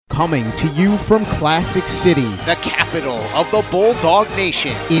Coming to you from Classic City, the capital of the Bulldog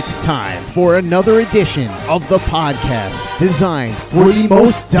Nation. It's time for another edition of the podcast designed for the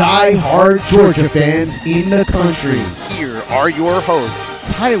most die-hard Georgia fans in the country. Here are your hosts,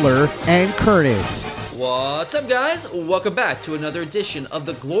 Tyler and Curtis. What's up, guys? Welcome back to another edition of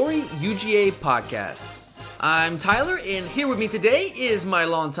the Glory UGA podcast. I'm Tyler, and here with me today is my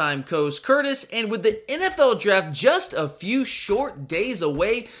longtime co-host Curtis, and with the NFL draft just a few short days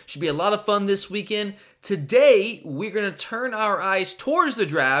away, should be a lot of fun this weekend. Today, we're going to turn our eyes towards the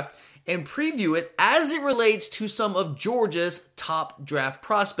draft and preview it as it relates to some of Georgia's top draft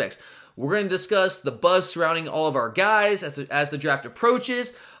prospects. We're going to discuss the buzz surrounding all of our guys as the draft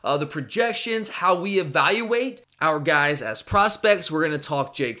approaches, the projections, how we evaluate our guys as prospects. We're going to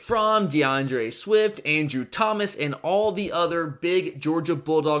talk Jake Fromm, DeAndre Swift, Andrew Thomas, and all the other big Georgia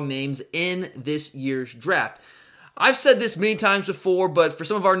Bulldog names in this year's draft. I've said this many times before, but for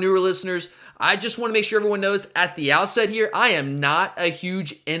some of our newer listeners, I just want to make sure everyone knows at the outset here, I am not a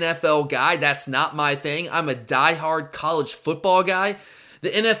huge NFL guy. That's not my thing. I'm a diehard college football guy. The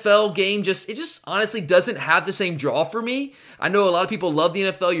NFL game just honestly doesn't have the same draw for me. I know a lot of people love the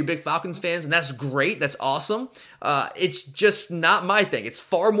NFL. You're big Falcons fans, and that's great. That's awesome. It's just not my thing. It's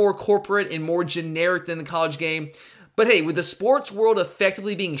far more corporate and more generic than the college game. But hey, with the sports world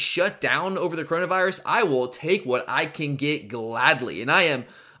effectively being shut down over the coronavirus, I will take what I can get gladly. And I am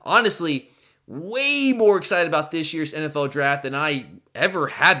honestly way more excited about this year's NFL draft than I ever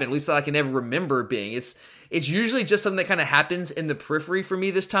have been, at least that I can ever remember being. It's usually just something that kind of happens in the periphery for me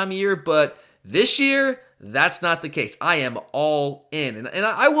this time of year, but this year, that's not the case. I am all in. And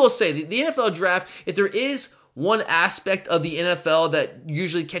I will say, the NFL draft, if there is one aspect of the NFL that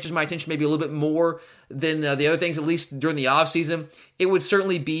usually catches my attention maybe a little bit more than the other things, at least during the offseason, it would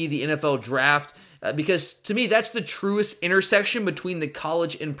certainly be the NFL draft. Because to me, that's the truest intersection between the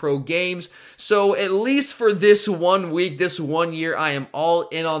college and pro games. So at least for this 1 week, this 1 year, I am all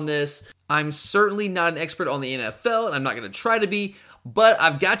in on this. I'm certainly not an expert on the NFL, and I'm not going to try to be, but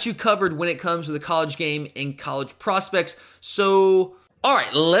I've got you covered when it comes to the college game and college prospects. So, all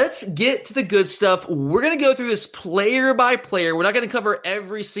right, let's get to the good stuff. We're going to go through this player by player. We're not going to cover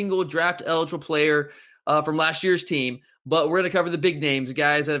every single draft-eligible player from last year's team, but we're going to cover the big names, the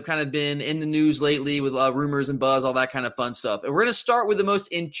guys that have kind of been in the news lately with rumors and buzz, all that kind of fun stuff. And we're going to start with the most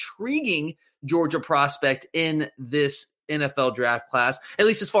intriguing Georgia prospect in this NFL draft class, at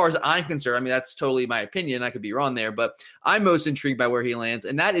least as far as I'm concerned. I mean, that's totally my opinion. I could be wrong there, but I'm most intrigued by where he lands,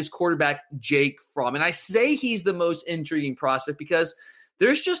 and that is quarterback Jake Fromm. And I say he's the most intriguing prospect because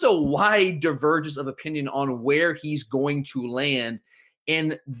there's just a wide divergence of opinion on where he's going to land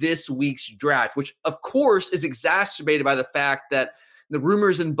in this week's draft, which of course is exacerbated by the fact that the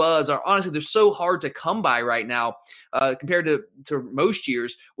rumors and buzz are honestly, they're so hard to come by right now compared to most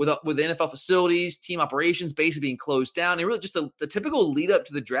years with the NFL facilities, team operations basically being closed down. And really just the typical lead up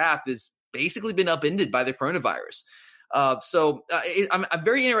to the draft has basically been upended by the coronavirus. I'm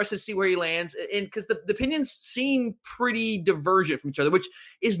very interested to see where he lands, and because the opinions seem pretty divergent from each other, which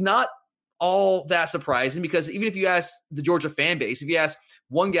is not all that surprising, because even if you ask the Georgia fan base, if you ask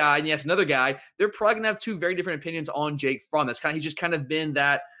one guy and you ask another guy, they're probably going to have two very different opinions on Jake Fromm. He's just kind of been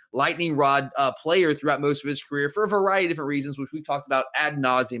that lightning rod player throughout most of his career for a variety of different reasons, which we've talked about ad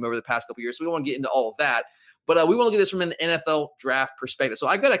nauseum over the past couple of years. So we don't want to get into all of that, but we want to look at this from an NFL draft perspective. So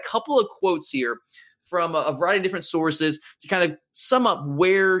I've got a couple of quotes here from a variety of different sources to kind of sum up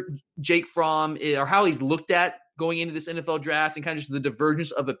where Jake Fromm is, or how he's looked at going into this NFL draft, and kind of just the divergence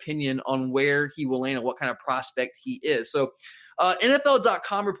of opinion on where he will land and what kind of prospect he is. So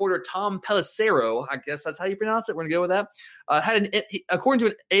NFL.com reporter Tom Pelissero, I guess that's how you pronounce it, we're going to go with that, according to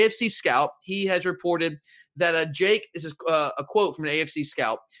an AFC scout, he has reported that Jake, this is a quote from an AFC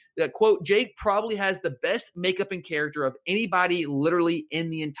scout, that, quote, Jake probably has the best makeup and character of anybody literally in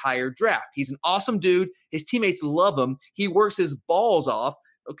the entire draft. He's an awesome dude. His teammates love him. He works his balls off.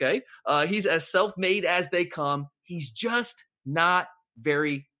 Okay. He's as self-made as they come. He's just not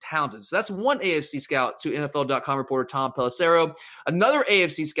very talented. So that's one AFC scout to NFL.com reporter Tom Pelissero. Another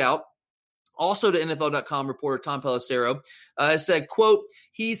AFC scout, also to NFL.com reporter Tom Pelissero, said, quote,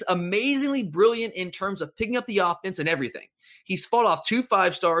 he's amazingly brilliant in terms of picking up the offense and everything. He's fought off 2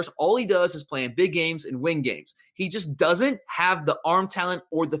 5-stars. All he does is play in big games and win games. He just doesn't have the arm talent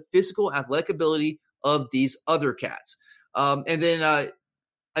or the physical athletic ability of these other cats. And then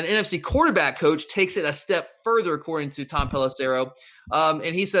an NFC quarterback coach takes it a step further, according to Tom Pelissero. And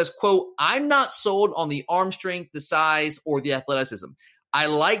he says, quote, I'm not sold on the arm strength, the size, or the athleticism. I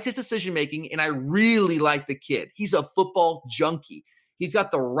liked his decision-making, and I really like the kid. He's a football junkie. He's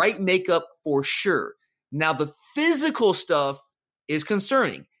got the right makeup for sure. Now, the physical stuff is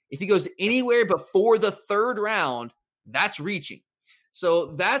concerning. If he goes anywhere before the third round, that's reaching. So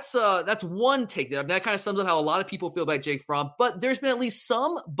that's one take there. That kind of sums up how a lot of people feel about Jake Fromm. But there's been at least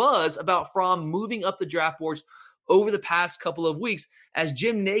some buzz about Fromm moving up the draft boards over the past couple of weeks, as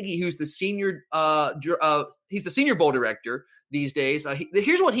Jim Nagy, who's the senior he's the senior bowl director these days.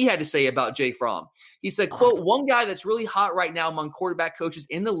 Here's what he had to say about Jake Fromm. He said, quote, "One guy that's really hot right now among quarterback coaches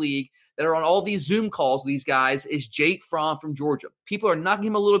in the league that are on all these Zoom calls, these guys, is Jake Fromm from Georgia. People are knocking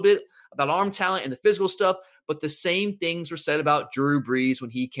him a little bit about arm talent and the physical stuff, but the same things were said about Drew Brees when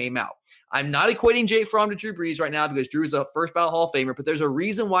he came out. I'm not equating Jake Fromm to Drew Brees right now because Drew is a first ballot Hall of Famer, but there's a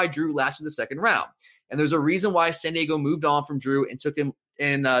reason why Drew lasted the second round. And there's a reason why San Diego moved on from Drew and took him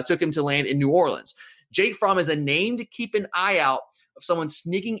to land in New Orleans. Jake Fromm is a name to keep an eye out of someone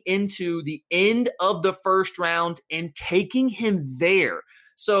sneaking into the end of the first round and taking him there."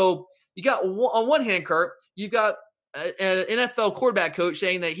 So you got, on one hand, Kurt, you've got an NFL quarterback coach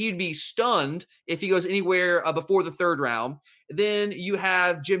saying that he'd be stunned if he goes anywhere before the third round. Then you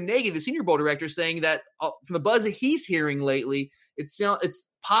have Jim Nagy, the senior bowl director, saying that from the buzz that he's hearing lately, it's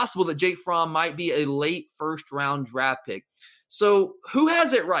possible that Jake Fromm might be a late first round draft pick. So who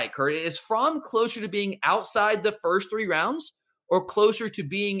has it right, Kurt? Is Fromm closer to being outside the first three rounds or closer to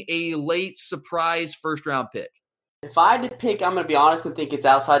being a late surprise first round pick? If I had to pick, I'm going to be honest and think it's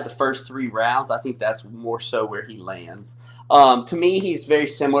outside the first three rounds. I think that's more so where he lands. To me, he's very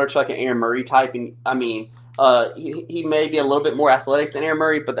similar to like an Aaron Murray type. And I mean, he may be a little bit more athletic than Aaron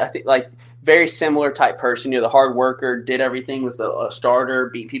Murray, but I think like very similar type person. The hard worker, did everything, was a starter,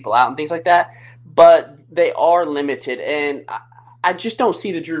 beat people out and things like that. But they are limited, and I just don't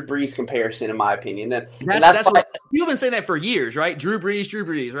see the Drew Brees comparison, in my opinion. And that's why you've been saying that for years, right? Drew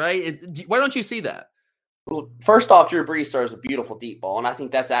Brees, right? Why don't you see that? Well, first off, Drew Brees throws a beautiful deep ball, and I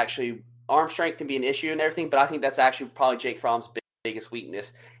think that's actually arm strength can be an issue and everything, but I think that's actually probably Jake Fromm's biggest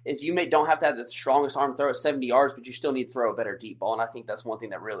weakness is you don't have to have the strongest arm throw at 70 yards, but you still need to throw a better deep ball, and I think that's one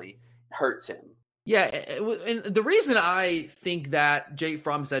thing that really hurts him. Yeah, and the reason I think that Jake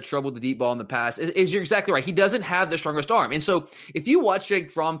Fromm has had trouble with the deep ball in the past is you're exactly right. He doesn't have the strongest arm. And so if you watch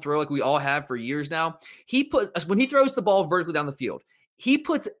Jake Fromm throw like we all have for years now, when he throws the ball vertically down the field, he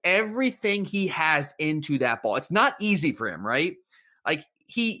puts everything he has into that ball. It's not easy for him, right? Like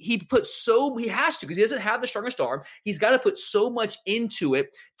he has to, because he doesn't have the strongest arm. He's got to put so much into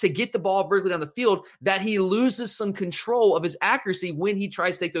it to get the ball vertically down the field that he loses some control of his accuracy when he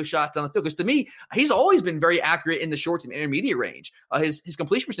tries to take those shots down the field. Because to me, he's always been very accurate in the short to intermediate range. His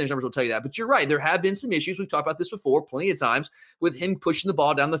completion percentage numbers will tell you that. But you're right. There have been some issues. We've talked about this before plenty of times with him pushing the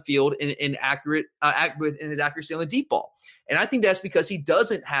ball down the field in his accuracy on the deep ball. And I think that's because he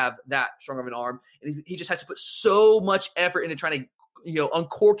doesn't have that strong of an arm. And he just has to put so much effort into trying to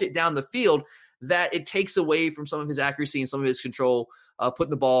uncork it down the field that it takes away from some of his accuracy and some of his control,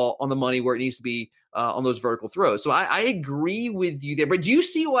 putting the ball on the money where it needs to be on those vertical throws. So I agree with you there. But do you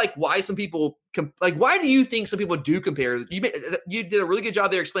see why some people why do you think some people do compare? You did a really good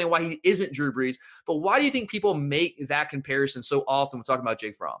job there explaining why he isn't Drew Brees, but why do you think people make that comparison so often when talking about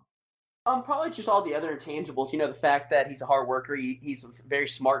Jake Fromm? Probably just all the other intangibles. The fact that he's a hard worker, he's a very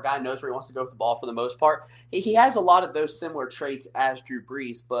smart guy, knows where he wants to go with the ball for the most part. He has a lot of those similar traits as Drew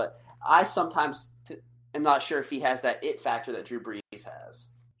Brees, but I sometimes am not sure if he has that it factor that Drew Brees has.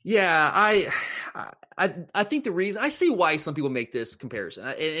 Yeah, I think the reason I see why some people make this comparison,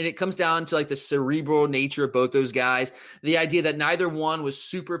 and it comes down to like the cerebral nature of both those guys. The idea that neither one was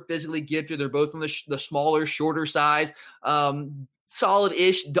super physically gifted; they're both on the smaller, shorter size.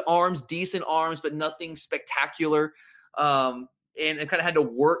 Solid-ish arms, decent arms, but nothing spectacular. And kind of had to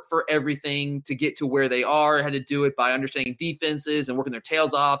work for everything to get to where they are. Had to do it by understanding defenses and working their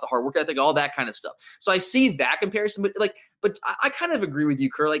tails off, the hard work ethic, all that kind of stuff. So I see that comparison, but I kind of agree with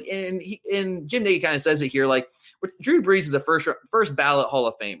you, Kerr. And Jim Nagy kind of says it here. Drew Brees is a first ballot Hall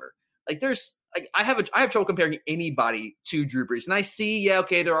of Famer. I have trouble comparing anybody to Drew Brees, and I see,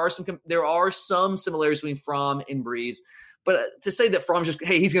 there are some similarities between Fromm and Brees. But to say that Fromm's just,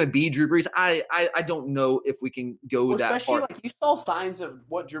 hey, he's going to be Drew Brees, I don't know if we can go that far. Especially, you saw signs of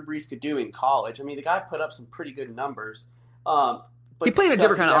what Drew Brees could do in college. I mean, the guy put up some pretty good numbers. But he played a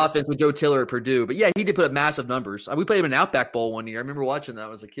different kind of offense with Joe Tiller at Purdue. But, yeah, he did put up massive numbers. We played him in an Outback Bowl one year. I remember watching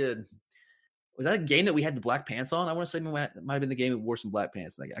that as a kid. Was that a game that we had the black pants on? I want to say it might have been the game we wore some black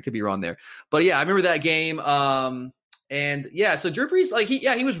pants. I could be wrong there. But, yeah, I remember that game. And yeah, so Drew Brees,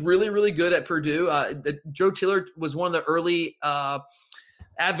 he was really, really good at Purdue. Joe Tiller was one of the early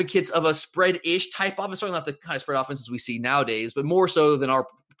advocates of a spread-ish type offense, certainly not the kind of spread offenses we see nowadays, but more so than our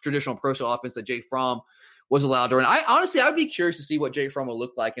traditional pro style offense that Jake Fromm was allowed to run. I'd be curious to see what Jake Fromm will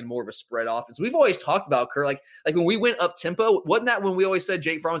look like in more of a spread offense. We've always talked about Kurt, like when we went up tempo, wasn't that when we always said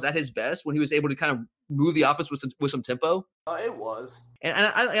Jake Fromm was at his best, when he was able to kind of move the offense with some tempo? It was. And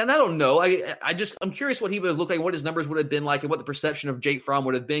I don't know. I'm curious what he would look like, what his numbers would have been like, and what the perception of Jake Fromm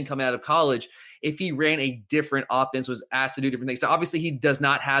would have been coming out of college if he ran a different offense, was asked to do different things. Now, obviously, he does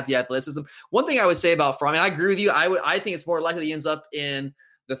not have the athleticism. One thing I would say about Fromm, and I agree with you, I think it's more likely he ends up in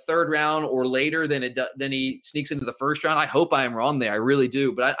the third round or later than he sneaks into the first round. I hope I am wrong there. I really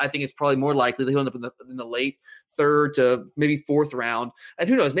do. But I think it's probably more likely that he'll end up in the late third to maybe fourth round. And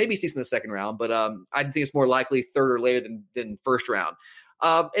who knows, maybe he sneaks in the second round. But I think it's more likely third or later than first round.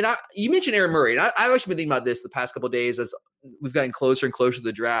 You mentioned Aaron Murray. And I've actually been thinking about this the past couple of days as we've gotten closer and closer to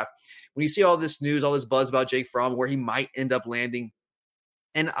the draft. When you see all this news, all this buzz about Jake Fromm, where he might end up landing.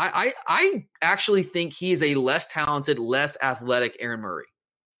 And I actually think he is a less talented, less athletic Aaron Murray.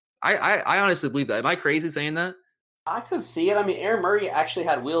 I honestly believe that. Am I crazy saying that? I could see it. I mean, Aaron Murray actually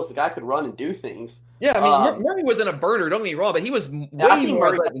had wheels. The guy could run and do things. Yeah, I mean, Murray wasn't a burner, don't get me wrong, but he was way more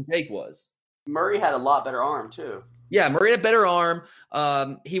athletic than Jake was. Murray had a lot better arm, too. Yeah, Murray had a better arm.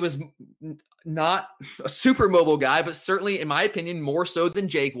 He was not a super mobile guy, but certainly, in my opinion, more so than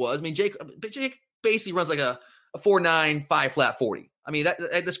Jake was. I mean, Jake basically runs like a 4.9, 5 flat 40. I mean,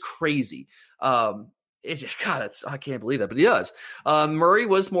 that's crazy. I can't believe that, but he does. Murray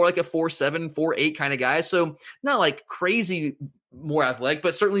was more like a 4.7, 4.8 kind of guy. So not like crazy more athletic,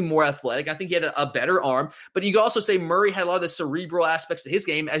 but certainly more athletic. I think he had a better arm, but you could also say Murray had a lot of the cerebral aspects of his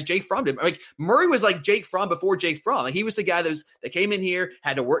game as Jake Fromm did. Like Murray was like Jake Fromm before Jake Fromm. Like he was the guy that came in here,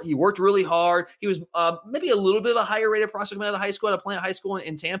 had to work. He worked really hard. He was maybe a little bit of a higher rated prospect coming out of high school, out of Plant High School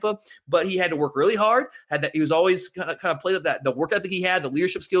in Tampa, but he had to work really hard. He was always kind of played up that the work ethic he had, the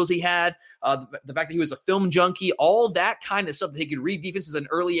leadership skills he had, the fact that he was a film junkie, all that kind of stuff that he could read defenses at an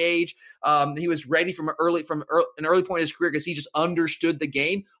early age. He was ready from an early point in his career because he just understood the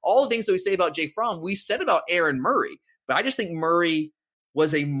game. All the things that we say about Jake Fromm, we said about Aaron Murray, but I just think Murray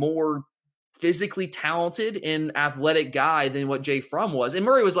was a more physically talented and athletic guy than what Jake Fromm was. And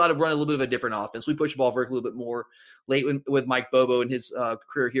Murray was allowed to run a little bit of a different offense. We pushed the ball vertical a little bit more late with Mike Bobo and his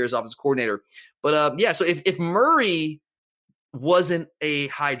career here as offensive coordinator. But so if Murray wasn't a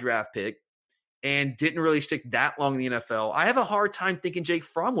high draft pick and didn't really stick that long in the NFL, I have a hard time thinking Jake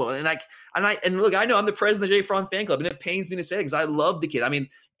Fromm will. And look, I know I'm the president of the Jake Fromm fan club, and it pains me to say it because I love the kid. I mean,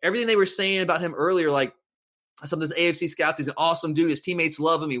 everything they were saying about him earlier, like some of those AFC scouts, he's an awesome dude. His teammates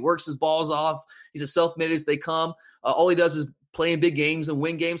love him. He works his balls off. He's as self-made as they come. All he does is play in big games and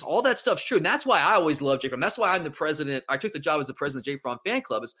win games. All that stuff's true. And that's why I always love Jake Fromm. That's why I'm the president. I took the job as the president of the Jake Fromm fan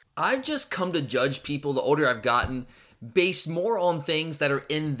club. I've just come to judge people the older I've gotten based more on things that are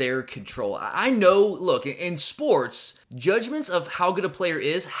in their control. I know, look, in sports, judgments of how good a player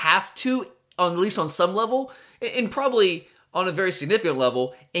is have to, at least on some level, and probably on a very significant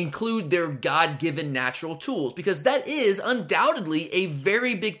level, include their God-given natural tools, because that is undoubtedly a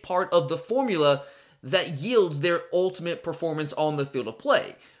very big part of the formula that yields their ultimate performance on the field of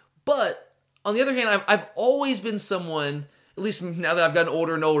play. But on the other hand, I've always been someone, at least now that I've gotten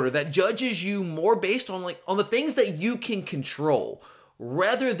older and older, that judges you more based on the things that you can control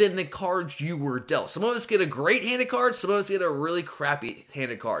rather than the cards you were dealt. Some of us get a great hand of cards, some of us get a really crappy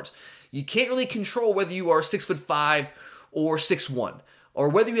hand of cards. You can't really control whether you are 6'5" or 6'1", or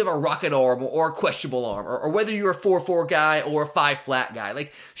whether you have a rocket arm or a questionable arm, or whether you're a 4'4" guy or a 5 flat guy.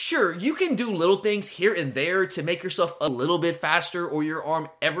 Like, sure, you can do little things here and there to make yourself a little bit faster or your arm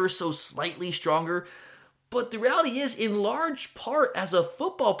ever so slightly stronger. But the reality is, in large part, as a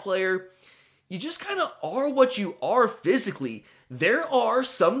football player, you just kind of are what you are physically. There are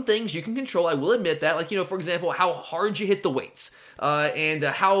some things you can control, I will admit that. Like, for example, how hard you hit the weights and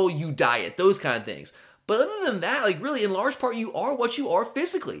how you diet, those kind of things. But other than that, really, in large part, you are what you are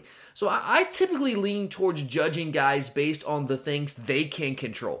physically. So I typically lean towards judging guys based on the things they can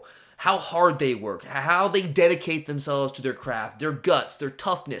control. How hard they work, how they dedicate themselves to their craft, their guts, their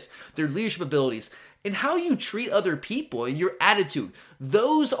toughness, their leadership abilities, and how you treat other people, your attitude.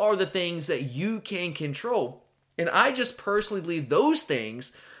 Those are the things that you can control. And I just personally believe those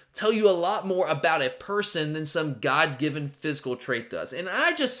things tell you a lot more about a person than some God-given physical trait does. And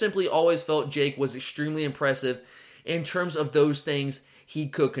I just simply always felt Jake was extremely impressive in terms of those things he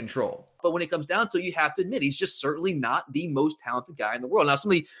could control. But when it comes down to it, you have to admit, he's just certainly not the most talented guy in the world. Now,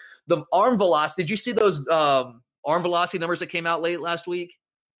 some of the arm velocity, did you see those arm velocity numbers that came out late last week?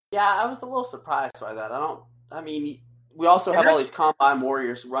 Yeah, I was a little surprised by that. We also have all these combine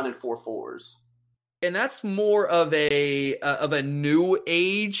warriors running 4.4s. And that's more of a new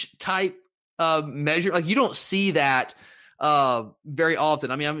age type measure. Like, you don't see that very often.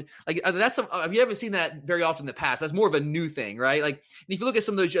 I mean, I'm like if you haven't seen that very often in the past, that's more of a new thing, right? Like, and if you look at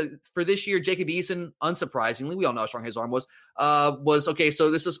some of those for this year, Jacob Eason, unsurprisingly, we all know how strong his arm was okay. So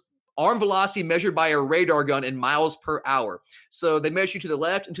this is arm velocity measured by a radar gun in miles per hour. So they measure you to the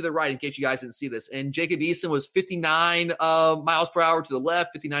left and to the right, in case you guys didn't see this. And Jacob Eason was 59 miles per hour to the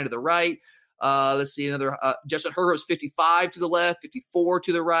left, 59 to the right. Let's see another. Justin Herbert was 55 to the left, 54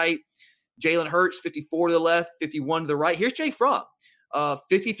 to the right. Jalen Hurts, 54 to the left, 51 to the right. Here's Jake Fromm,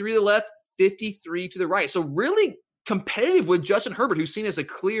 53 to the left, 53 to the right. So really competitive with Justin Herbert, who's seen as a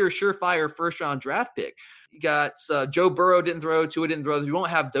clear, surefire first-round draft pick. You got Joe Burrow didn't throw, Tua didn't throw. You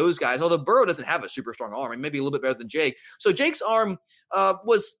won't have those guys, although Burrow doesn't have a super strong arm, and maybe a little bit better than Jake. So Jake's arm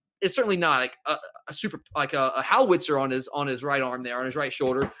is certainly not like a super like a howitzer on his right arm there, on his right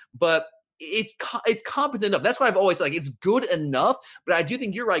shoulder, but it's competent enough. That's what I've always said. Like, it's good enough, but I do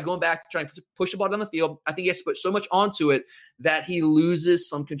think you're right. Going back to trying to push the ball down the field, I think he has to put so much onto it that he loses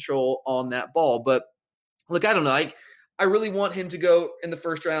some control on that ball. But look, I don't know. I really want him to go in the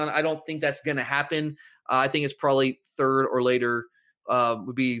first round. I don't think that's going to happen. I think it's probably third or later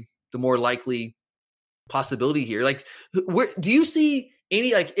would be the more likely possibility here. Like, where do you see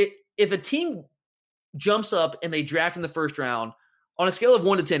any, like, if a team jumps up and they draft in the first round, on a scale of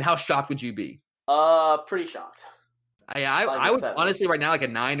 1 to 10, how shocked would you be? Pretty shocked. I would honestly right now like a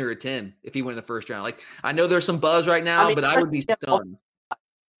 9 or a 10 if he went in the first round. Like, I know there's some buzz right now, but I would be stunned.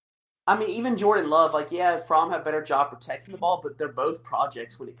 I mean, even Jordan Love, like, yeah, Fromm had a better job protecting the ball, but they're both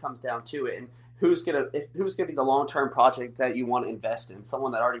projects when it comes down to it. And who's gonna be the long-term project that you want to invest in?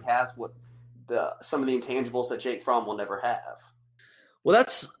 Someone that already has some of the intangibles that Jake Fromm will never have. Well,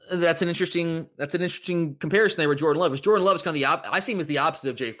 that's an interesting comparison there with Jordan Love. Because Jordan Love is kind of I see him as the opposite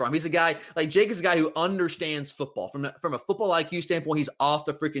of Jake Fromm. He's a guy like Jake is a guy who understands football from a football IQ standpoint. He's off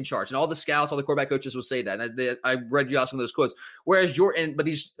the freaking charts, and all the scouts, all the quarterback coaches will say that. And I read you out some of those quotes. Whereas Jordan, but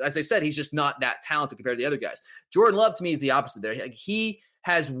he's, as I said, he's just not that talented compared to the other guys. Jordan Love to me is the opposite there. Like, he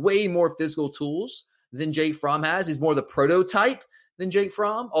has way more physical tools than Jake Fromm has. He's more the prototype than Jake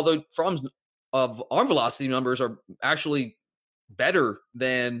Fromm. Although Fromm's arm velocity numbers are actually better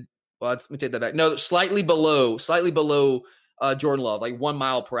than, well, let me take that back. No, slightly below Jordan Love, like 1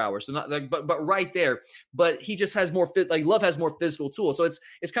 mile per hour. So not like, but right there. But he just has more Love has more physical tools. So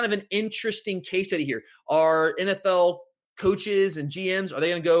it's kind of an interesting case study here. Are NFL coaches and GMs, are they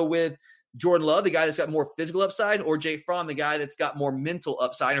going to go with Jordan Love, the guy that's got more physical upside, or Jake Fromm, the guy that's got more mental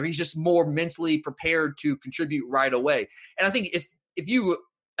upside, or he's just more mentally prepared to contribute right away? And I think if you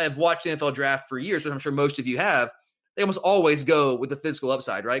have watched the NFL draft for years, which I'm sure most of you have, they almost always go with the physical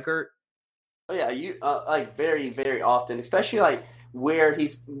upside, right, Kurt? Oh yeah, you like very, very often, especially like where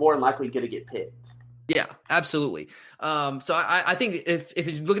he's more than likely going to get picked. Yeah, absolutely. So I think if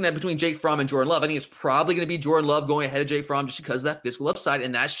you're looking at between Jake Fromm and Jordan Love, I think it's probably going to be Jordan Love going ahead of Jake Fromm just because of that physical upside,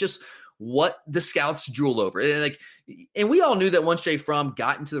 and that's just what the scouts drool over. And we all knew that once Jake Fromm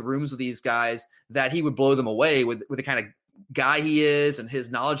got into the rooms with these guys, that he would blow them away with the kind of guy he is and his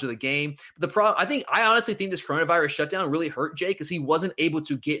knowledge of the game. But the problem, I honestly think this coronavirus shutdown really hurt Jake because he wasn't able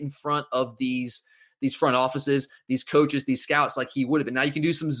to get in front of these front offices, these coaches, these scouts like he would have been. Now you can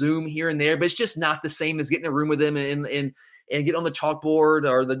do some Zoom here and there, but it's just not the same as getting in a room with them and get on the chalkboard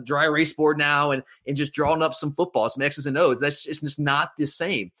or the dry erase board now and just drawing up some football, some X's and O's. It's just not the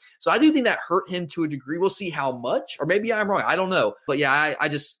same. So I do think that hurt him to a degree. We'll see how much, or maybe I'm wrong. I don't know. But yeah,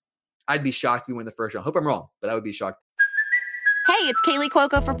 I'd be shocked if we win the first round. Hope I'm wrong, but I would be shocked. Hey, it's Kaylee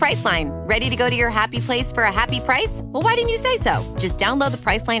Cuoco for Priceline. Ready to go to your happy place for a happy price? Well, why didn't you say so? Just download the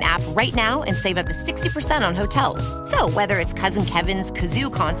Priceline app right now and save up to 60% on hotels. So whether it's Cousin Kevin's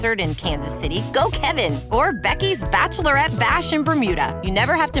Kazoo Concert in Kansas City, go Kevin, or Becky's Bachelorette Bash in Bermuda, you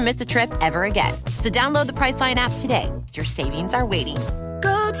never have to miss a trip ever again. So download the Priceline app today. Your savings are waiting.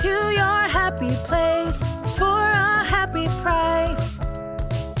 Go to your happy place for a happy price.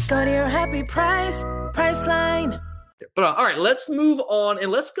 Go to your happy price, Priceline. But all right, let's move on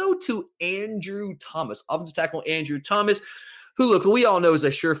and let's go to Andrew Thomas, offensive tackle Andrew Thomas, who, look, we all know is a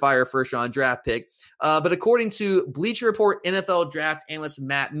surefire first-round draft pick. But according to Bleacher Report NFL draft analyst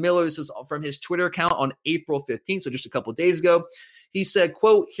Matt Miller, this is from his Twitter account on April 15th, so just a couple of days ago, he said,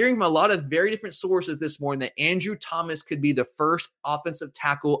 quote, hearing from a lot of very different sources this morning that Andrew Thomas could be the first offensive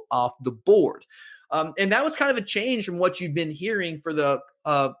tackle off the board. And that was kind of a change from what you've been hearing for the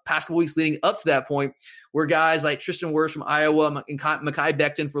past couple weeks leading up to that point, where guys like Tristan Wirfs from Iowa and Mekhi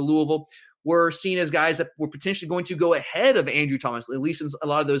Becton for Louisville were seen as guys that were potentially going to go ahead of Andrew Thomas, at least in a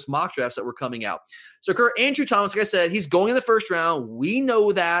lot of those mock drafts that were coming out. So, Kurt, Andrew Thomas, like I said, he's going in the first round. We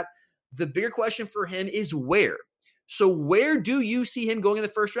know that. The bigger question for him is where. So where do you see him going in the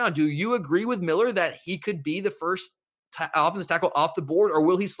first round? Do you agree with Miller that he could be the first offensive tackle off the board, or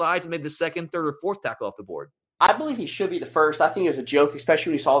will he slide to maybe the second, third, or fourth tackle off the board? I believe he should be the first. I think it was a joke,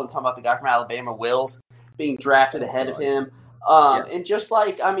 especially when you saw them talking about the guy from Alabama, Wills, being drafted ahead of him. And just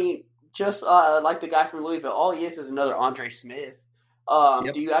like the guy from Louisville, all he is another Andre Smith.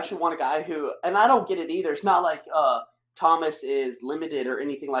 Do you actually want a guy who – and I don't get it either. It's not like Thomas is limited or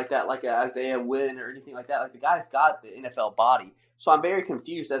anything like that, like Isaiah Wynn or anything like that. Like, the guy's got the NFL body. So I'm very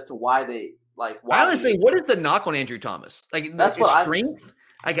confused as to why they – honestly, what is the knock on Andrew Thomas? Like, that's what strength?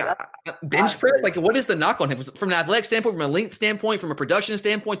 I got bench press. Like, what is the knock on him? From an athletic standpoint, from a length standpoint, from a production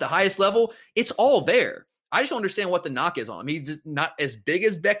standpoint, the highest level, it's all there. I just don't understand what the knock is on him. He's just not as big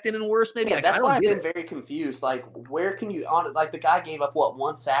as Becton and worse, maybe. Yeah, that's why I've been very confused. Like, where can you – like, the guy gave up,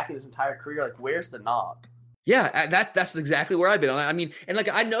 one sack in his entire career? Like, where's the knock? Yeah, that's exactly where I've been. I mean, and like,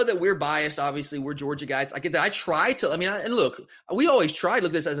 I know that we're biased. Obviously, we're Georgia guys. I get that. I try to. I mean, and look, we always try to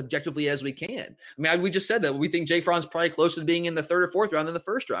look at this as objectively as we can. I mean, we just said that we think Jay Fromm's probably closer to being in the third or fourth round than the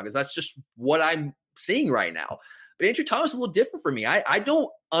first round, because that's just what I'm seeing right now. But Andrew Thomas is a little different for me. I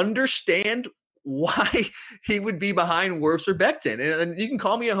don't understand why he would be behind Wirfs or Becton. And you can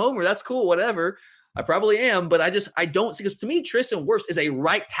call me a homer. That's cool. Whatever. I probably am, but I don't see, because to me, Tristan Wirfs is a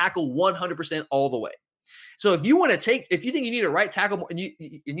right tackle 100% all the way. So if you think you need a right tackle and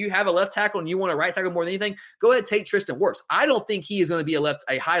you have a left tackle and you want a right tackle more than anything, go ahead and take Tristan Wirfs. I don't think he is going to be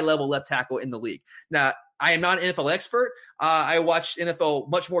a high level left tackle in the league. Now, I am not an NFL expert. I watch NFL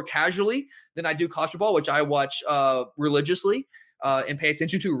much more casually than I do college football, which I watch religiously and pay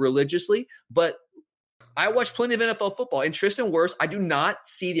attention to religiously. But I watch plenty of NFL football. And Tristan Wirfs, I do not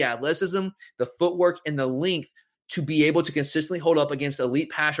see the athleticism, the footwork, and the length to be able to consistently hold up against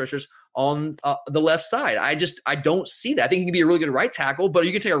elite pass rushers on the left side. I don't see that. I think he can be a really good right tackle, but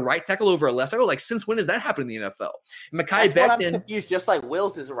you can take a right tackle over a left tackle. Like, since when has that happened in the NFL? Mekhi Becton, I'm confused, just like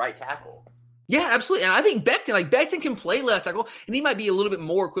Wills is a right tackle. Yeah, absolutely. And I think Becton can play left tackle, and he might be a little bit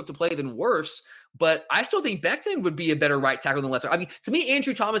more equipped to play than Wirfs, but I still think Becton would be a better right tackle than left tackle. I mean, to me,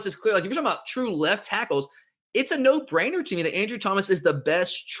 Andrew Thomas is clear. Like, if you're talking about true left tackles, it's a no-brainer to me that Andrew Thomas is the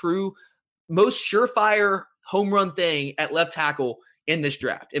best, true, most surefire home run thing at left tackle in this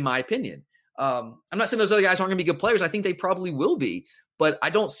draft, in my opinion. I'm not saying those other guys aren't going to be good players. I think they probably will be, but I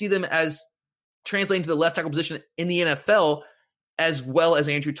don't see them as translating to the left tackle position in the NFL as well as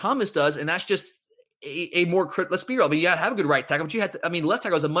Andrew Thomas does. And that's just a more critical, let's be real. I mean, you got to have a good right tackle, but left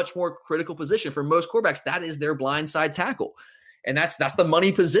tackle is a much more critical position for most quarterbacks. That is their blind side tackle. And that's the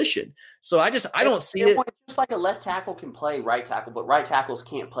money position. So I don't see it. Just like a left tackle can play right tackle, but right tackles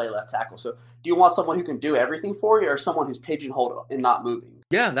can't play left tackle. So do you want someone who can do everything for you, or someone who's pigeonholed and not moving?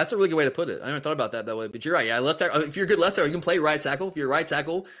 Yeah, that's a really good way to put it. I never thought about that way, but you're right. Yeah, left tackle. If you're a good left tackle, you can play right tackle. If you're a right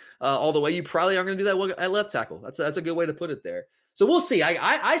tackle all the way, you probably aren't going to do that at left tackle. That's a good way to put it there. So we'll see.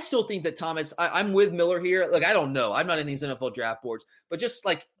 I still think that Thomas. I'm with Miller here. Look, I don't know. I'm not in these NFL draft boards, but just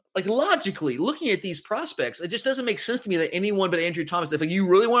like logically looking at these prospects, it just doesn't make sense to me that anyone but Andrew Thomas, if you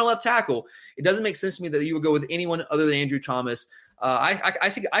really want a left tackle, it doesn't make sense to me that you would go with anyone other than Andrew Thomas.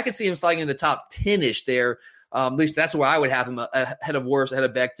 I could see him sliding in the top 10-ish there. At least that's where I would have him ahead of Wirfs, ahead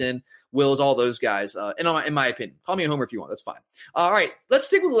of Becton, Wills, all those guys. In my opinion, call me a homer if you want. That's fine. All right, let's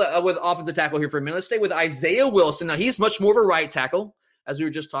stick with offensive tackle here for a minute. Let's stay with Isaiah Wilson. Now, he's much more of a right tackle, as we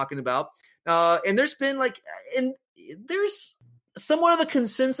were just talking about. And there's been there's somewhat of a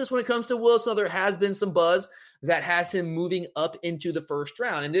consensus when it comes to Wilson. There has been some buzz that has him moving up into the first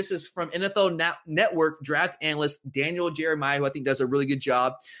round. And this is from NFL Network draft analyst Daniel Jeremiah, who I think does a really good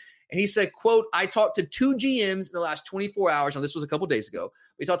job. And he said, quote, I talked to 2 GMs in the last 24 hours. Now, this was a couple days ago.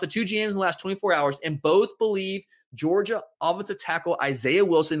 We talked to 2 GMs in the last 24 hours, and both believe Georgia offensive tackle Isaiah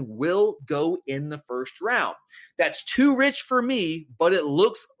Wilson will go in the first round. That's too rich for me, but it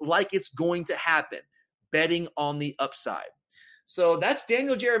looks like it's going to happen. Betting on the upside. So that's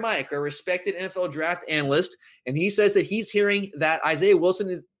Daniel Jeremiah, a respected NFL draft analyst, and he says that he's hearing that Isaiah Wilson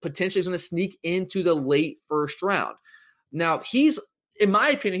is potentially going to sneak into the late first round. Now, in my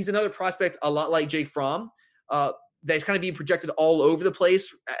opinion, he's another prospect a lot like Jake Fromm that's kind of being projected all over the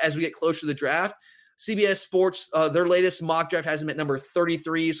place as we get closer to the draft. CBS Sports, their latest mock draft has him at number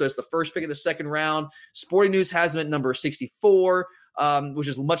 33, so it's the first pick of the second round. Sporting News has him at number 64. Which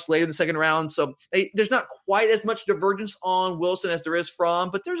is much later in the second round. So there's not quite as much divergence on Wilson as there is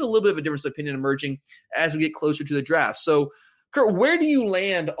Fromm, but there's a little bit of a difference of opinion emerging as we get closer to the draft. So, Kurt, where do you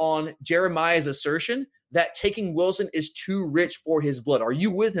land on Jeremiah's assertion that taking Wilson is too rich for his blood? Are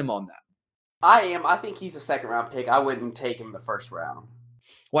you with him on that? I am. I think he's a second-round pick. I wouldn't take him the first round.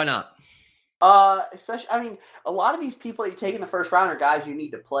 Why not? Especially, I mean, a lot of these people that you take in the first round are guys you need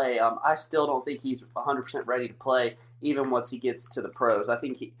to play. I still don't think he's 100% ready to play, even once he gets to the pros. I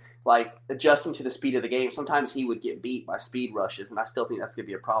think he, adjusting to the speed of the game, sometimes he would get beat by speed rushes, and I still think that's going to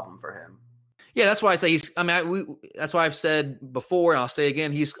be a problem for him. Yeah, that's why I say that's why I've said before, and I'll say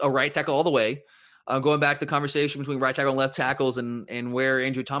again, he's a right tackle all the way. Going back to the conversation between right tackle and left tackles and where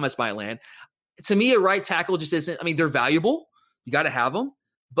Andrew Thomas might land. To me, a right tackle just isn't, they're valuable. You got to have them,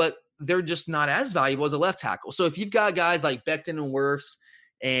 but they're just not as valuable as a left tackle. So if you've got guys like Becton and Wirfs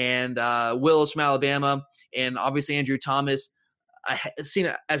and Willis from Alabama and obviously Andrew Thomas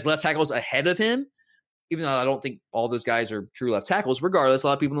seen as left tackles ahead of him, even though I don't think all those guys are true left tackles, regardless, a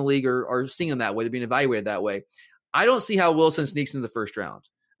lot of people in the league are seeing them that way. They're being evaluated that way. I don't see how Wilson sneaks into the first round.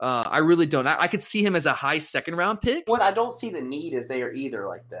 I really don't. I could see him as a high second round pick. Well, I don't see the need as they are either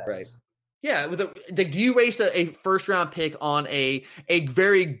like that. Right. Yeah, do you waste a first round pick on a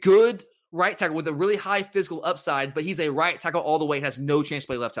very good right tackle with a really high physical upside, but he's a right tackle all the way and has no chance to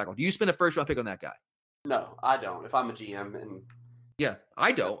play left tackle? Do you spend a first round pick on that guy? No, I don't. If I'm a GM, and yeah,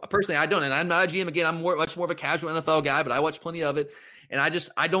 I don't. Personally, I don't, and I'm not a GM. Again, I'm much more of a casual NFL guy, but I watch plenty of it, and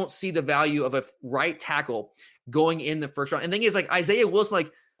I don't see the value of a right tackle going in the first round. And the thing is, like Isaiah Wilson,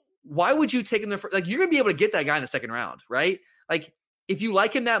 why would you take him the you're gonna be able to get that guy in the second round, right? Like if you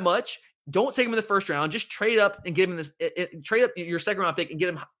like him that much. Don't take him in the first round. Just trade up and get him in this. Trade up your second round pick and get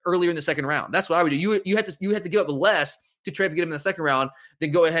him earlier in the second round. That's what I would do. You have to give up less to trade to get him in the second round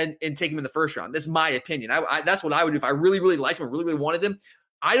than go ahead and take him in the first round. That's my opinion. That's what I would do if I really, really liked him or really, really wanted him.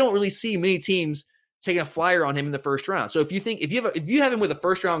 I don't really see many teams taking a flyer on him in the first round. So if you have him with a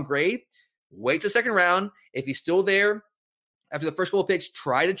first round grade, wait to the second round. If he's still there after the first couple of picks,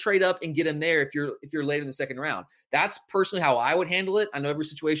 try to trade up and get him there if you're late in the second round. That's personally how I would handle it. I know every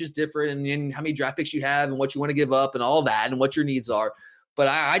situation is different and how many draft picks you have and what you want to give up and all that and what your needs are. But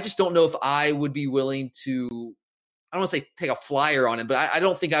I just don't know if I would be willing to – I don't want to say take a flyer on him, but I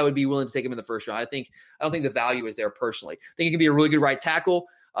don't think I would be willing to take him in the first round. I don't think the value is there personally. I think he can be a really good right tackle.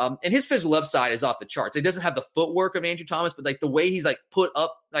 And his physical upside is off the charts. It doesn't have the footwork of Andrew Thomas, but the way he's put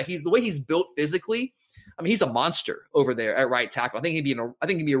up, the way he's built physically – he's a monster over there at right tackle. I think he'd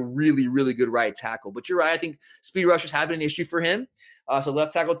be a really, really good right tackle. But you're right. I think speed rushers have been an issue for him. So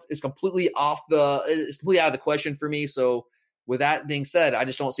left tackle is completely out of the question for me. So with that being said, I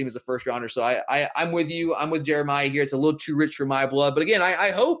just don't see him as a first rounder. So I'm with you. I'm with Jeremiah here. It's a little too rich for my blood. But again, I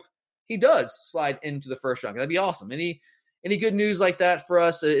hope he does slide into the first round. That'd be awesome. Any good news like that for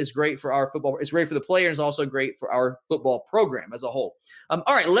us is great for our football. It's great for the player and it's also great for our football program as a whole. All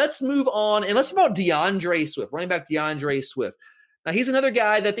right, let's move on and let's talk about DeAndre Swift, running back DeAndre Swift. Now, he's another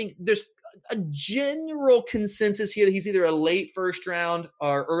guy that I think there's a general consensus here that he's either a late first round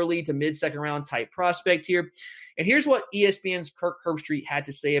or early to mid second round type prospect here. And here's what ESPN's Kirk Herbstreit had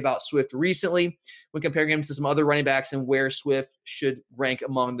to say about Swift recently when comparing him to some other running backs and where Swift should rank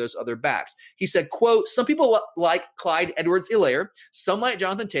among those other backs. He said, quote, "Some people like Clyde Edwards-Helaire, some like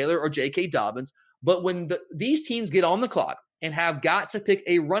Jonathan Taylor or J.K. Dobbins, but when these teams get on the clock and have got to pick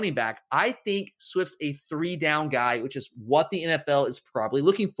a running back, I think Swift's a 3-down guy, which is what the NFL is probably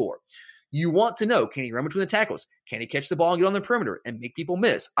looking for. You want to know, can he run between the tackles? Can he catch the ball and get on the perimeter and make people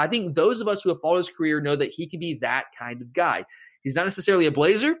miss? I think those of us who have followed his career know that he can be that kind of guy. He's not necessarily a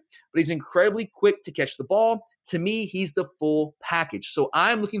blazer, but he's incredibly quick to catch the ball. To me, he's the full package. So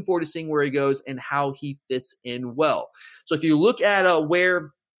I'm looking forward to seeing where he goes and how he fits in well. So if you look at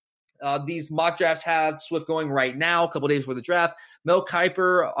where these mock drafts have Swift going right now, a couple days before the draft, Mel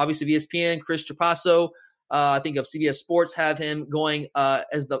Kiper, obviously of ESPN, Chris Trapasso, I think of CBS Sports, have him going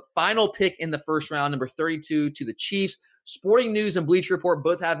as the final pick in the first round, number 32 to the Chiefs. Sporting News and Bleacher Report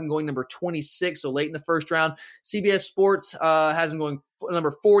both have him going number 26, so late in the first round. CBS Sports has him going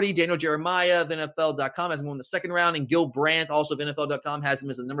number 40. Daniel Jeremiah of NFL.com has him going in the second round. And Gil Brandt, also of NFL.com, has him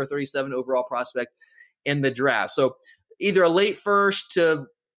as the number 37 overall prospect in the draft. So either a late first to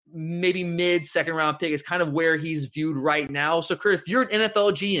maybe mid-second round pick is kind of where he's viewed right now. So, Kurt, if you're an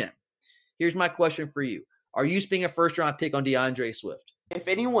NFL GM, here's my question for you. Are you spending a first-round pick on DeAndre Swift?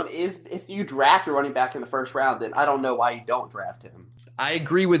 If you draft a running back in the first round, then I don't know why you don't draft him. I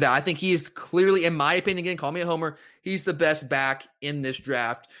agree with that. I think he is clearly, in my opinion, again, call me a homer, he's the best back in this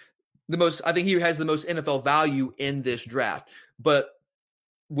draft. I think he has the most NFL value in this draft. But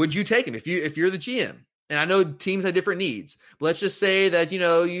would you take him if you're the GM? And I know teams have different needs, but let's just say that,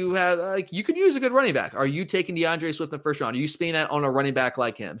 you have, you could use a good running back. Are you taking DeAndre Swift in the first round? Are you spending that on a running back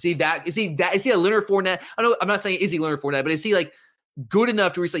like him? Is he a Leonard Fournette? I'm not saying is he Leonard Fournette, but is he good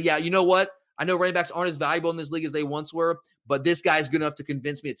enough to where he's yeah, you know what? I know running backs aren't as valuable in this league as they once were, but this guy's good enough to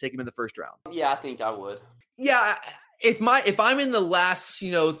convince me to take him in the first round. Yeah, I think I would. Yeah. If I'm in the last,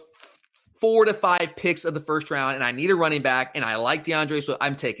 4 to 5 picks of the first round, and I need a running back, and I like DeAndre Swift,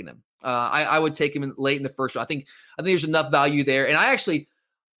 I'm taking him. I would take him late in the first round. I think there's enough value there. And I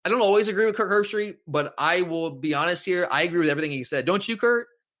don't always agree with Kirk Herbstreit, but I will be honest here. I agree with everything he said. Don't you, Kurt?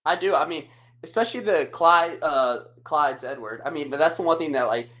 I do. I mean, especially the Clyde's Edward. I mean, that's the one thing that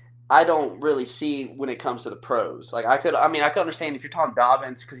like I don't really see when it comes to the pros. Like I could understand if you're talking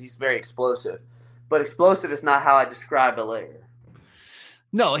Dobbins because he's very explosive, but explosive is not how I describe Allaire.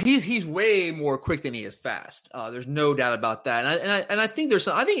 No, he's way more quick than he is fast. There's no doubt about that. And I think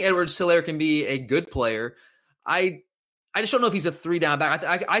I think Edwards-Helaire can be a good player. I just don't know if he's a 3-down back.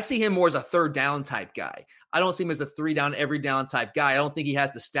 I see him more as a 3rd-down type guy. I don't see him as a 3-down every down type guy. I don't think he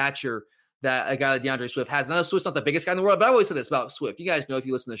has the stature that a guy like DeAndre Swift has. And I know Swift's not the biggest guy in the world, but I always say this about Swift. You guys know if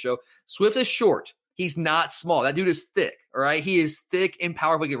you listen to the show, Swift is short. He's not small. That dude is thick, all right? He is thick and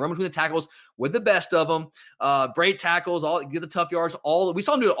powerful. He can run between the tackles with the best of them. Break tackles, get the tough yards. We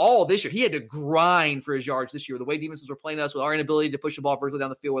saw him do it all this year. He had to grind for his yards this year. The way defenses were playing us with our inability to push the ball vertically down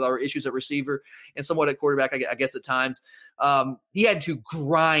the field with our issues at receiver and somewhat at quarterback, I guess at times. He had to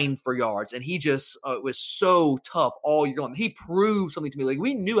grind for yards, and he just was so tough all year long. He proved something to me. Like,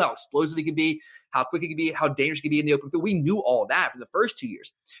 we knew how explosive he could be, how quick he could be, how dangerous he could be in the open field. We knew all that from the first 2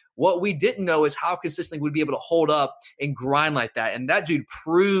 years. What we didn't know is how consistently we'd be able to hold up and grind like that. And that dude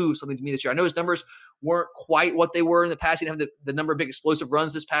proved something to me this year. I know his numbers weren't quite what they were in the past. He didn't have the number of big explosive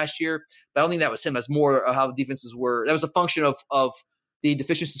runs this past year, but I don't think that was him. That's more of how the defenses were. That was a function of the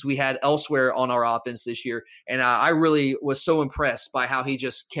deficiencies we had elsewhere on our offense this year. And I really was so impressed by how he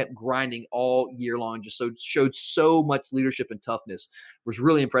just kept grinding all year long, showed so much leadership and toughness. Was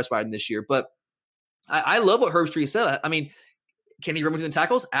really impressed by him this year. But I love what Herbstreit said. I mean, can he run between the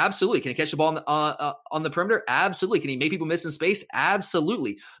tackles? Absolutely. Can he catch the ball on the perimeter? Absolutely. Can he make people miss in space?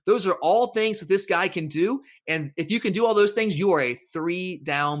 Absolutely. Those are all things that this guy can do. And if you can do all those things, you are a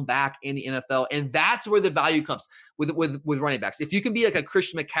 3-down back in the NFL. And that's where the value comes with running backs. If you can be like a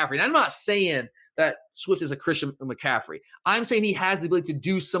Christian McCaffrey, and I'm not saying that Swift is a Christian McCaffrey. I'm saying he has the ability to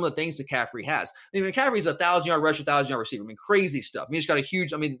do some of the things McCaffrey has. I mean, McCaffrey's a 1,000-yard rusher, 1,000-yard receiver. I mean, crazy stuff. I mean, he's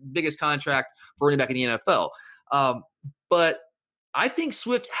got biggest contract for running back in the NFL. But I think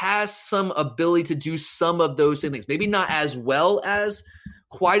Swift has some ability to do some of those same things. Maybe not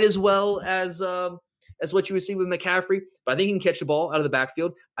quite as well as what you would see with McCaffrey, but I think he can catch the ball out of the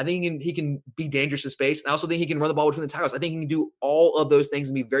backfield. I think he can be dangerous in space. And I also think he can run the ball between the tackles. I think he can do all of those things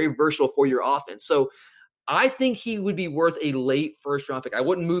and be very versatile for your offense. So I think he would be worth a late first-round pick. I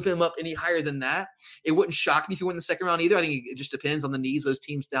wouldn't move him up any higher than that. It wouldn't shock me if he went in the second round either. I think it just depends on the needs of those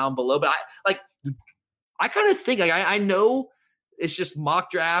teams down below. But I kind of think, I know it's just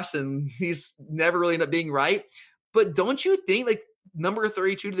mock drafts and he's never really ended up being right. But don't you think, number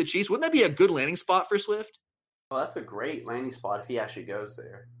 32 to the Chiefs, wouldn't that be a good landing spot for Swift? Well, that's a great landing spot if he actually goes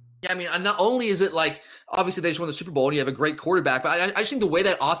there. Yeah, I mean, not only is it obviously they just won the Super Bowl and you have a great quarterback, but I just think the way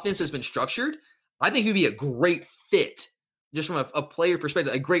that offense has been structured, I think he'd be a great fit, just from a player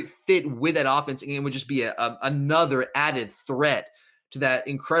perspective, a great fit with that offense, and it would just be another added threat to that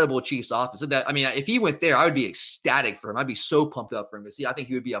incredible Chiefs offense. So if he went there, I would be ecstatic for him. I'd be so pumped up for him. I think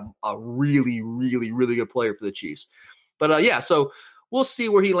he would be a really, really, really good player for the Chiefs. But so we'll see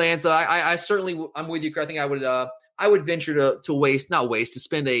where he lands. I certainly, I'm with you, Kurt. I think I would venture to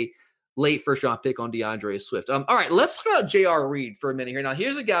spend a late first round pick on DeAndre Swift. All right, let's talk about J.R. Reed for a minute here. Now,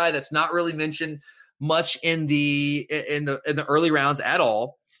 here's a guy that's not really mentioned much in the early rounds at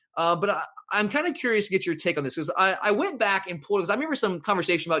all. But I'm kind of curious to get your take on this, because I went back and pulled, because I remember some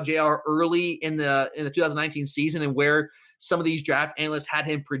conversation about JR early in the 2019 season and where some of these draft analysts had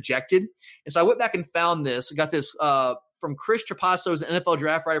him projected. And so I went back and found this. I got this from Chris Trapasso, an NFL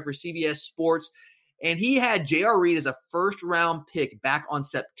draft writer for CBS Sports. And he had J.R. Reed as a first-round pick back on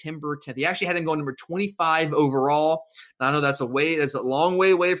September 10th. He actually had him going number 25 overall. Now, I know that's a long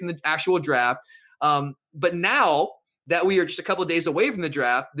way away from the actual draft. But now that we are just a couple of days away from the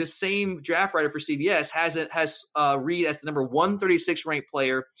draft, this same draft writer for CBS has Reed as the number 136 ranked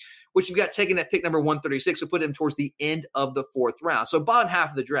player, which we've got taken at pick number 136. We put him towards the end of the fourth round, so bottom half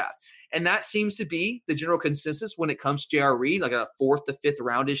of the draft. And that seems to be the general consensus when it comes to J.R. Reed, like a fourth to fifth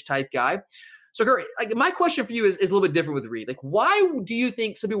roundish type guy. So, Kurt, my question for you is a little bit different with Reed. Why do you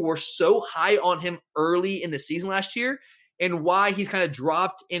think some people were so high on him early in the season last year, and why he's kind of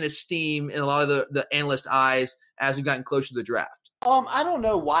dropped in esteem in a lot of the analyst eyes as we've gotten closer to the draft? I don't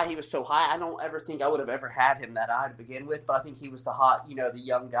know why he was so high. I don't ever think I would have ever had him that high to begin with, but I think he was the hot, the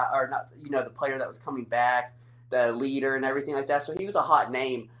young guy, or not, the player that was coming back, the leader and everything like that. So he was a hot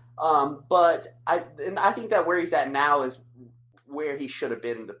name. But I think that where he's at now is where he should have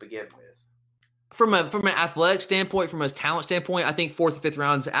been to begin with. From an athletic standpoint, from a talent standpoint, I think 4th and 5th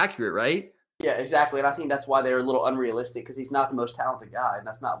round is accurate, right? Yeah, exactly. And I think that's why they're a little unrealistic because he's not the most talented guy, and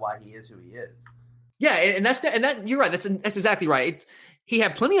that's not why he is who he is. Yeah, and that you're right. That's exactly right. He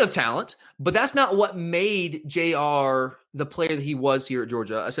had plenty of talent, but that's not what made JR the player that he was here at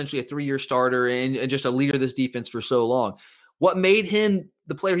Georgia, essentially a 3-year starter and just a leader of this defense for so long. What made him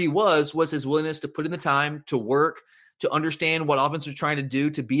the player he was his willingness to put in the time, to work, to understand what offense was trying to do,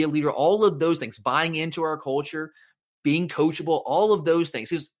 to be a leader, all of those things, buying into our culture, being coachable, all of those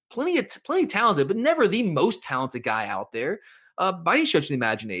things. He was plenty talented, but never the most talented guy out there by any stretch of the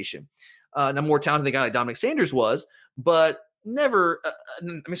imagination. Not more talented than a guy like Dominic Sanders was, but never,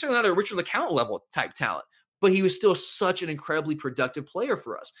 certainly not a Richard LeCounte level type talent, but he was still such an incredibly productive player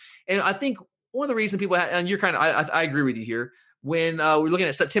for us. And I think one of the reasons people and you're I agree with you here, when we're looking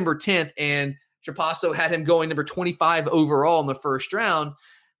at September 10th and Trapasso had him going number 25 overall in the first round,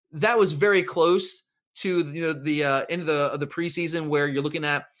 that was very close to the end of the preseason where you're looking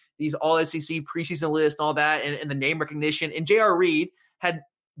at these all SEC preseason lists and all that and the name recognition. And J.R. Reed had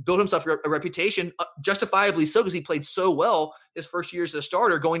built himself a reputation, justifiably so, because he played so well his first year as a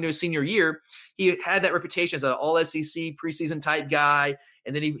starter going to his senior year. He had that reputation as an all-SEC preseason type guy,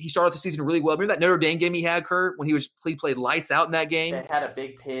 and then he started the season really well. Remember that Notre Dame game he had, Kurt, when he played lights out in that game? They had a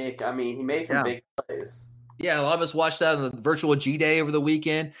big pick. I mean, he made some big plays. Yeah, and a lot of us watched that on the virtual G-Day over the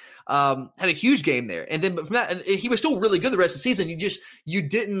weekend. Had a huge game there. And then from that, and he was still really good the rest of the season. You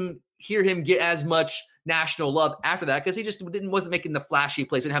didn't hear him get as much national love after that because he just wasn't making the flashy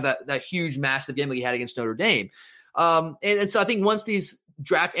plays, didn't have that huge, massive game that he had against Notre Dame. And so I think once these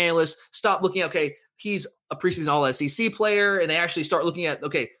draft analysts stop looking at, okay, he's a preseason all-SEC player, and they actually start looking at,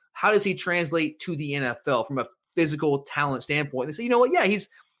 okay, how does he translate to the NFL from a physical talent standpoint? And they say, you know what, yeah,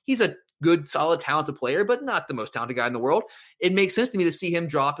 he's a good, solid, talented player, but not the most talented guy in the world. It makes sense to me to see him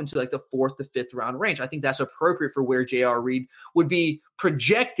drop into like the 4th to 5th round range. I think that's appropriate for where J.R. Reed would be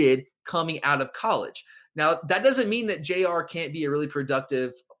projected coming out of college. Now, that doesn't mean that JR can't be a really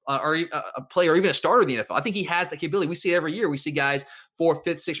productive or a player or even a starter in the NFL. I think he has that capability. We see it every year. We see guys 4th,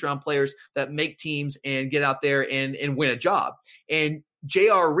 5th, 6th round players that make teams and get out there and win a job. And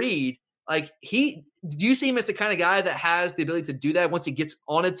J.R. Reed, do you see him as the kind of guy that has the ability to do that once he gets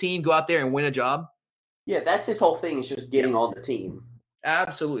on a team, go out there and win a job? Yeah, that's his whole thing, is just getting on the team.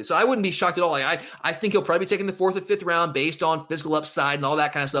 Absolutely. So I wouldn't be shocked at all. I think he'll probably be taking the 4th or 5th round based on physical upside and all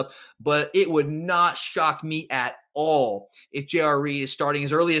that kind of stuff. But it would not shock me at all if J.R. Reed is starting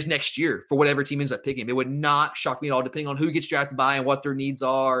as early as next year for whatever team ends up picking. It would not shock me at all, depending on who gets drafted by and what their needs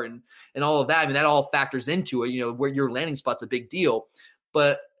are and all of that. I mean, that all factors into it. Where your landing spot's a big deal.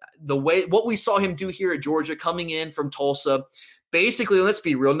 But what we saw him do here at Georgia, coming in from Tulsa, basically, let's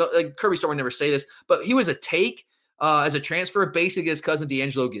be real. Kirby Smart would never say this, but he was a take. As a transfer, basically his cousin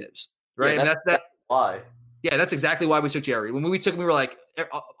D'Angelo Gibbs, right? Yeah, that's why. Yeah, that's exactly why we took Jerry. When we took him, we were like,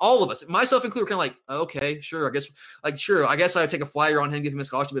 all of us, myself included, were kind of like, okay, sure, I guess I would take a flyer on him, give him a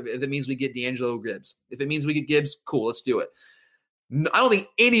scholarship if it means we get D'Angelo Gibbs. If it means we get Gibbs, cool, let's do it. I don't think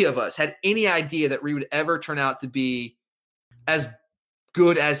any of us had any idea that Reed would ever turn out to be as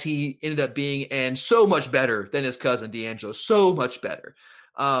good as he ended up being, and so much better than his cousin D'Angelo, so much better.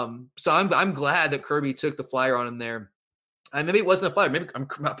 So I'm glad that Kirby took the flyer on him there. Maybe it wasn't a flyer. Maybe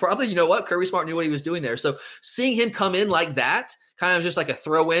probably, you know what? Kirby Smart knew what he was doing there. So seeing him come in like that, kind of just like a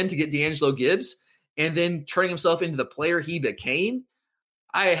throw in to get D'Angelo Gibbs, and then turning himself into the player he became,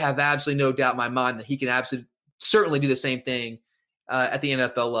 I have absolutely no doubt in my mind that he can certainly do the same thing at the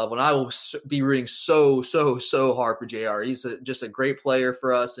NFL level. And I will be rooting so hard for JR. He's just a great player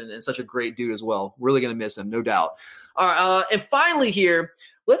for us and such a great dude as well. Really going to miss him, no doubt. All right, and finally here,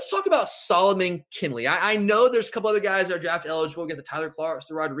 let's talk about Solomon Kindley. I know there's a couple other guys that are draft eligible. We got the Tyler Clarks,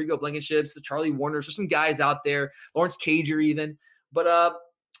 the Rodrigo Blankenships, the Charlie Warners. There's some guys out there, Lawrence Cager even. But I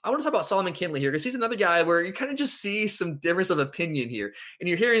want to talk about Solomon Kindley here because he's another guy where you kind of just see some difference of opinion here. And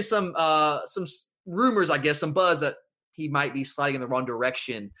you're hearing some rumors, I guess, some buzz that he might be sliding in the wrong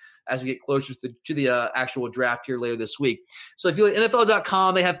direction as we get closer to the actual draft here later this week. So if you look at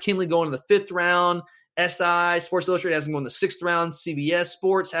NFL.com, they have Kindley going in the 5th round. SI, Sports Illustrated has him going in the 6th round. CBS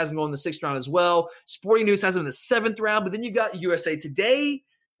Sports has him going in the 6th round as well. Sporting News has him in the 7th round. But then you got USA Today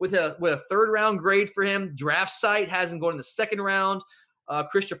with a 3rd round grade for him. Draft Site has him going in the 2nd round.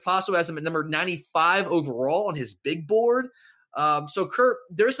 Chris Trapasso has him at number 95 overall on his big board. So, Kurt,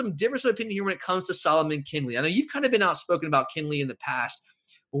 there's some difference of opinion here when it comes to Solomon Kindley. I know you've kind of been outspoken about Kindley in the past.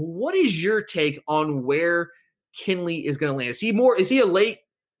 What is your take on where Kindley is going to land? Is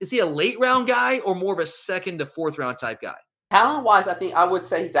he a late round guy or more of a 2nd to 4th round type guy? Talent-wise, I would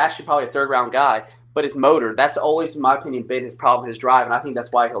say he's actually probably a 3rd round guy. but his motor, that's always, in my opinion, been his problem, his drive, and I think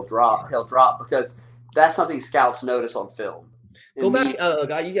that's why he'll drop because that's something scouts notice on film. You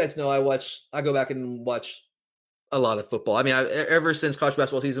guys know I go back and watch a lot of football. I mean, ever since college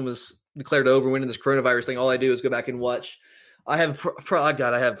basketball season was declared over, winning this coronavirus thing, all I do is go back and watch. I have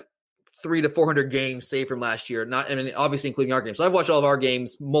 300 to 400 games saved from last year, obviously including our games. So I've watched all of our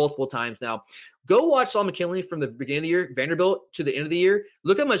games multiple times now. Go watch Solomon McKinley from the beginning of the year, Vanderbilt, to the end of the year.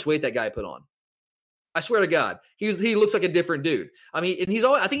 Look how much weight that guy put on. I swear to God, he looks like a different dude. I mean, and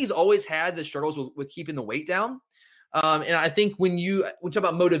I think he's always had the struggles with keeping the weight down. And I think when you talk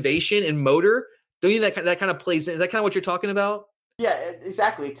about motivation and motor, don't you think that kind of plays in? Is that kind of what you're talking about? Yeah,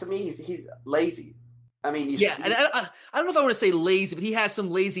 exactly. To me, he's lazy. I mean, and I don't know if I want to say lazy, but he has some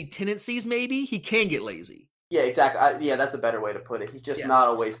lazy tendencies. Maybe he can get lazy. Yeah, exactly. That's a better way to put it. He's just not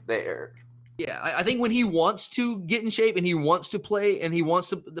always there. Yeah, I think when he wants to get in shape and he wants to play and he wants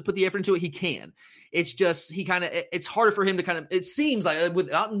to put the effort into it, he can. It's just it's harder for him to it seems like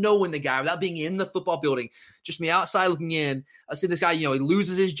without knowing the guy, without being in the football building, just from the outside looking in, I see this guy, he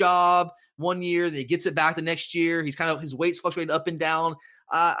loses his job one year, then he gets it back the next year. He's his weight's fluctuated up and down.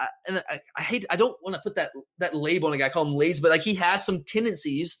 And I don't want to put that label on a guy, call him lazy, but he has some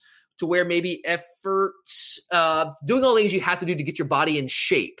tendencies to where maybe effort, doing all the things you have to do to get your body in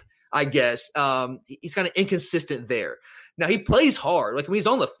shape, I guess. He's kind of inconsistent there. Now he plays hard. Like when he's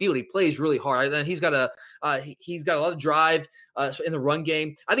on the field, he plays really hard. And he's got a lot of drive in the run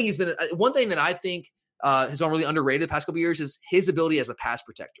game. I think he's been one thing that I think has been really underrated the past couple of years is his ability as a pass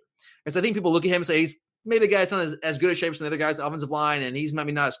protector. Because I think people look at him and say maybe the guy's not as good a shape as some of the other guys on the offensive line, and he's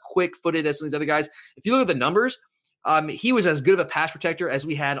maybe not as quick-footed as some of these other guys. If you look at the numbers, he was as good of a pass protector as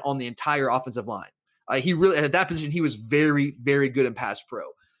we had on the entire offensive line. He really, at that position, he was very, very good in pass pro.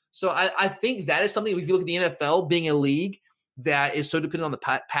 So I think that is something, if you look at the NFL being a league that is so dependent on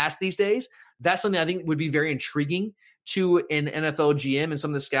the pass these days, that's something I think would be very intriguing to an NFL GM and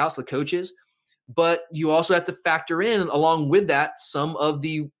some of the scouts, the coaches. But you also have to factor in, along with that, some of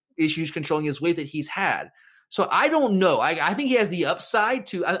the issues controlling his weight that he's had. So I don't know. I think he has the upside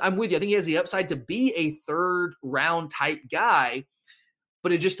to, I'm with you. I think he has the upside to be a third round type guy,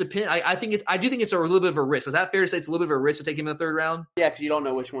 but it just depends. I do think it's a little bit of a risk. Is that fair to say it's a little bit of a risk to take him in the third round? Yeah, because you don't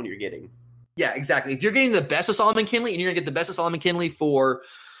know which one you're getting. Yeah, exactly. If you're getting the best of Solomon McKinley and you're going to get the best of Solomon McKinley for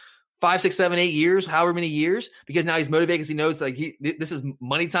 5, 6, 7, 8 years, however many years, because now he's motivated because he knows this is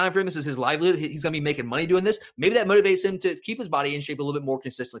money time for him. This is his livelihood. He's going to be making money doing this. Maybe that motivates him to keep his body in shape a little bit more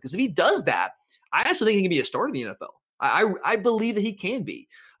consistently. Because if he does that, I actually think he can be a starter in the NFL. I believe that he can be.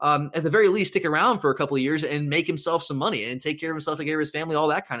 At the very least, stick around for a couple of years and make himself some money and take care of himself, take care of his family, all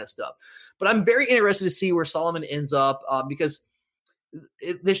that kind of stuff. But I'm very interested to see where Solomon ends up because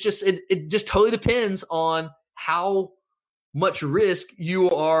it just totally depends on how much risk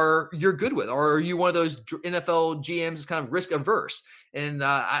you're good with, or are you one of those NFL GMs is kind of risk averse? And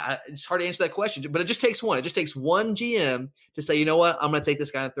it's hard to answer that question, but it just takes one. It just takes one GM to say, you know what, I'm going to take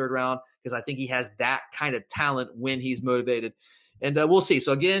this guy in the third round because I think he has that kind of talent when he's motivated. And we'll see.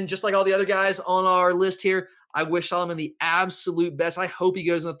 So again, just like all the other guys on our list here, I wish Solomon the absolute best. I hope he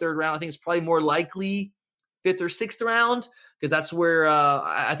goes in the third round. I think it's probably more likely 5th or 6th round because that's where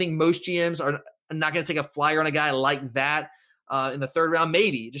I think most GMs are not going to take a flyer on a guy like that. In the third round,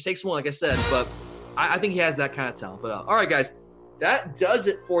 maybe. It just takes one, like I said. But I think he has that kind of talent. But all right, guys, that does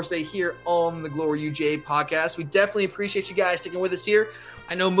it for today here on the Glory UGA podcast. We definitely appreciate you guys sticking with us here.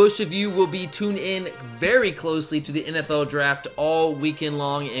 I know most of you will be tuned in very closely to the NFL draft all weekend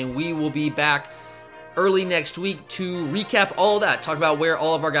long, and we will be back early next week to recap all of that, talk about where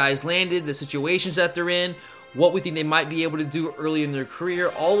all of our guys landed, the situations that they're in, what we think they might be able to do early in their career,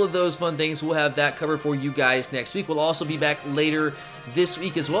 all of those fun things. We'll have that covered for you guys next week. We'll also be back later this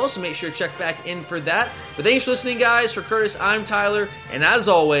week as well, so make sure to check back in for that. But thanks for listening, guys. For Curtis, I'm Tyler, and as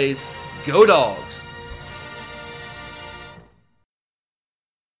always, go Dogs.